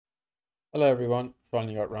Hello everyone,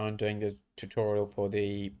 finally got around doing the tutorial for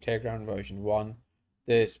the Playground version 1.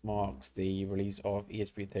 This marks the release of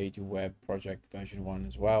ESP32 Web project version 1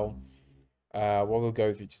 as well. What we'll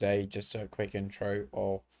go through today, just a quick intro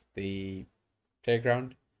of the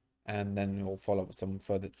Playground, and then we'll follow up with some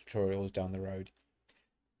further tutorials down the road.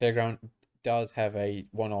 Playground does have a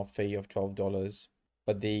one-off fee of $12,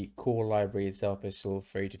 but the core library itself is still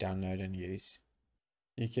free to download and use.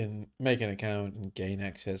 You can make an account and gain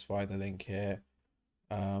access via the link here.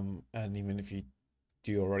 And even if you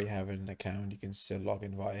do already have an account, you can still log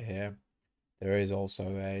in via here. There is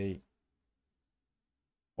also a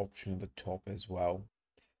option at the top as well.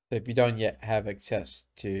 So if you don't yet have access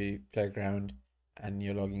to Playground and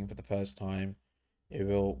you're logging for the first time, it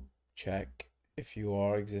will check if you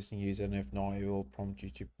are an existing user, and if not, it will prompt you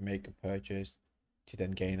to make a purchase to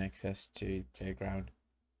then gain access to Playground.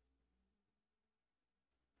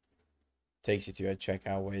 Takes you to a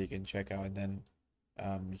checkout where you can check out, and then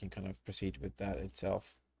you can kind of proceed with that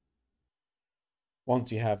itself.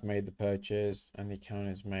 Once you have made the purchase and the account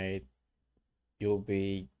is made, you'll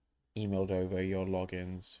be emailed over your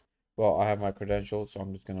logins. Well, I have my credentials, so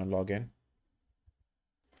I'm just going to log in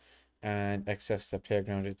and access the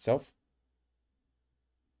Playground itself.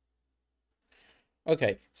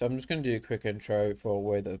 Okay, so I'm just going to do a quick intro for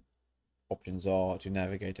where the options are to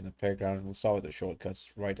navigate in the Playground. We'll start with the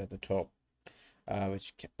shortcuts right at the top,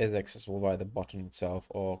 which is accessible via the button itself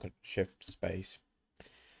or shift space.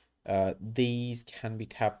 These can be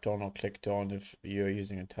tapped on or clicked on if you're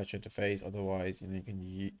using a touch interface. Otherwise,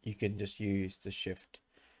 you can just use the shift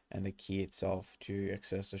and the key itself to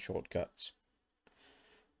access the shortcuts.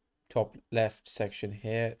 Top left section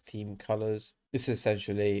here, theme colors. This is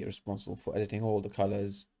essentially responsible for editing all the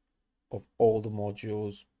colors of all the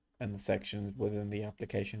modules and the sections within the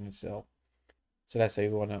application itself. So let's say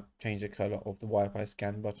we want to change the color of the Wi-Fi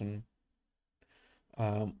scan button.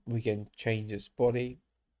 We can change its body.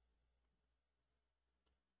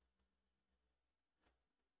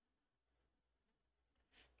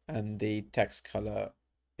 And the text color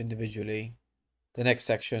individually. The next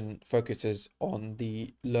section focuses on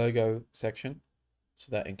the logo section.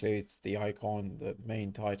 So that includes the icon, the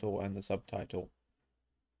main title, and the subtitle.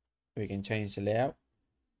 We can change the layout.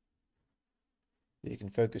 You can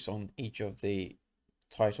focus on each of the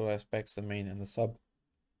title aspects, the main and the sub.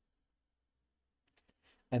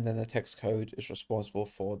 And then the text code is responsible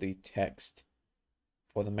for the text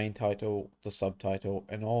for the main title, the subtitle,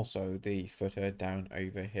 and also the footer down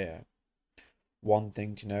over here. One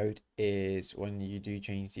thing to note is when you do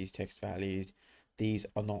change these text values, these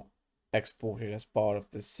are not exported as part of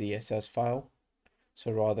the CSS file.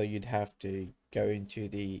 So rather you'd have to go into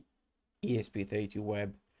the ESP32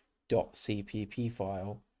 Web.cpp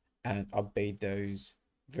file and update those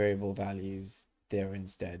variable values there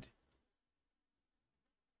instead.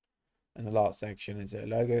 And the last section is a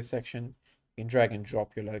logo section. You can drag and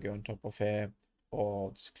drop your logo on top of here,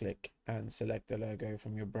 or just click and select the logo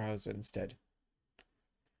from your browser instead.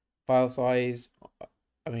 File size,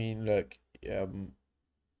 I mean, look,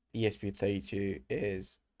 ESP32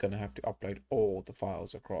 is going to have to upload all the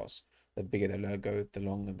files across. The bigger the logo, the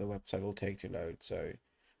longer the website will take to load. So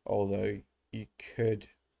although you could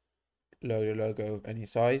load a logo of any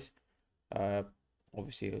size,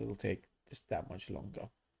 obviously it will take just that much longer.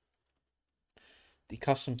 The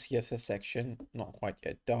custom CSS section, not quite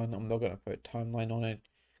yet done. I'm not going to put a timeline on it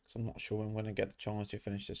because I'm not sure when I'm going to get the chance to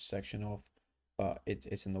finish this section off, but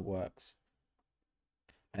it's in the works.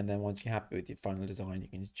 And then once you're happy with your final design, you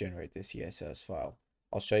can generate the CSS file.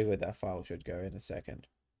 I'll show you where that file should go in a second.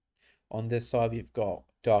 On this side, we've got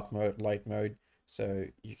dark mode, light mode, so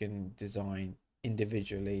you can design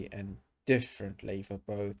individually and differently for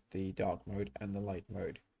both the dark mode and the light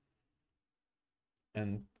mode.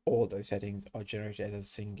 And all those settings are generated as a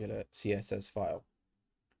singular CSS file.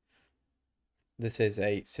 This is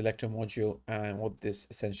a selector module, and what this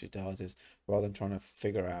essentially does is, rather than trying to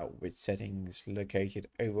figure out which settings located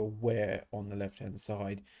over where on the left hand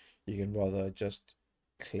side, you can rather just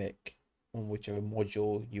click on whichever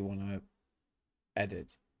module you want to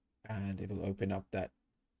edit, and it will open up that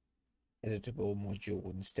editable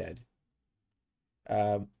module instead.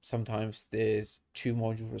 Sometimes there's two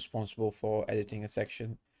modules responsible for editing a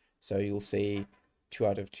section, so you'll see 2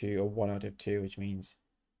 out of 2 or 1 out of 2, which means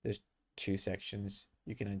there's 2 sections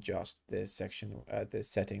you can adjust this section, this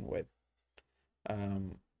setting with.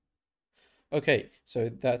 Okay, so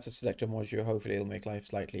that's a selector module. Hopefully it'll make life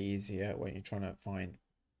slightly easier when you're trying to find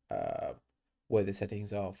where the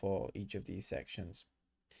settings are for each of these sections.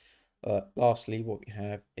 Lastly, what we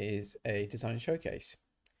have is a design showcase.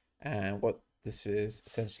 And what this is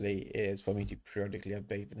essentially for me to periodically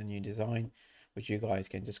update with a new design, which you guys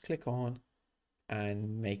can just click on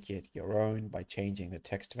and make it your own by changing the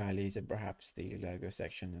text values and perhaps the logo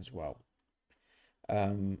section as well.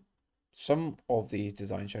 Some of these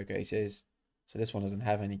design showcases, so this one doesn't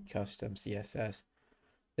have any custom CSS.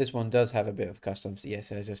 This one does have a bit of custom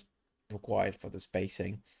CSS just required for the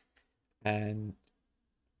spacing, and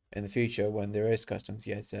in the future when there is custom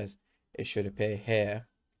CSS, it should appear here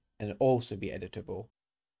and also be editable.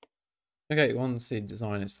 Okay, once the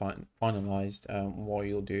design is finalized, what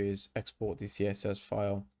you'll do is export the CSS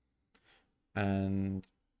file, and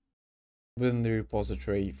within the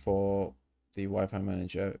repository for the Wi-Fi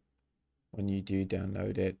manager, when you do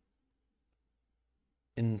download it,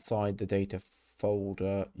 inside the data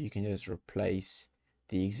folder, you can just replace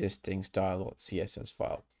the existing style.css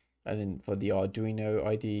file. And then for the Arduino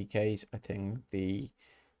IDE case, I think the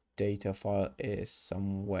data file is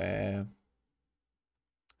somewhere,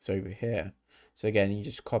 it's over here. So again, you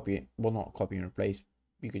just copy it, well, not copy and replace,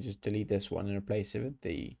 you could just delete this one and replace it with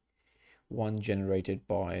the one generated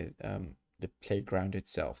by the playground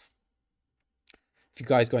itself. If you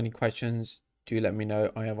guys got any questions, do let me know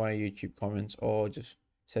either via YouTube comments or just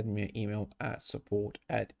send me an email at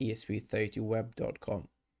support@ESP32Web.com.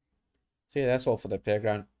 So yeah, that's all for the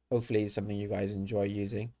playground. Hopefully it's something you guys enjoy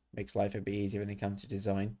using. Makes life a bit easier when it comes to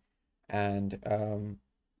design. And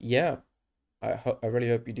yeah, I really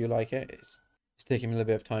hope you do like it. It's taking me a little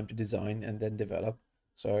bit of time to design and then develop.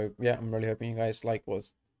 So yeah, I'm really hoping you guys like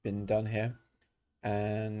what's been done here.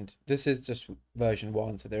 And this is just version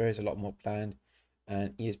 1, so there is a lot more planned.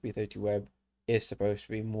 And ESP32 Web is supposed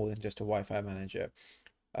to be more than just a Wi-Fi manager.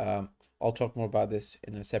 I'll talk more about this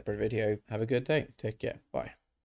in a separate video. Have a good day. Take care. Bye.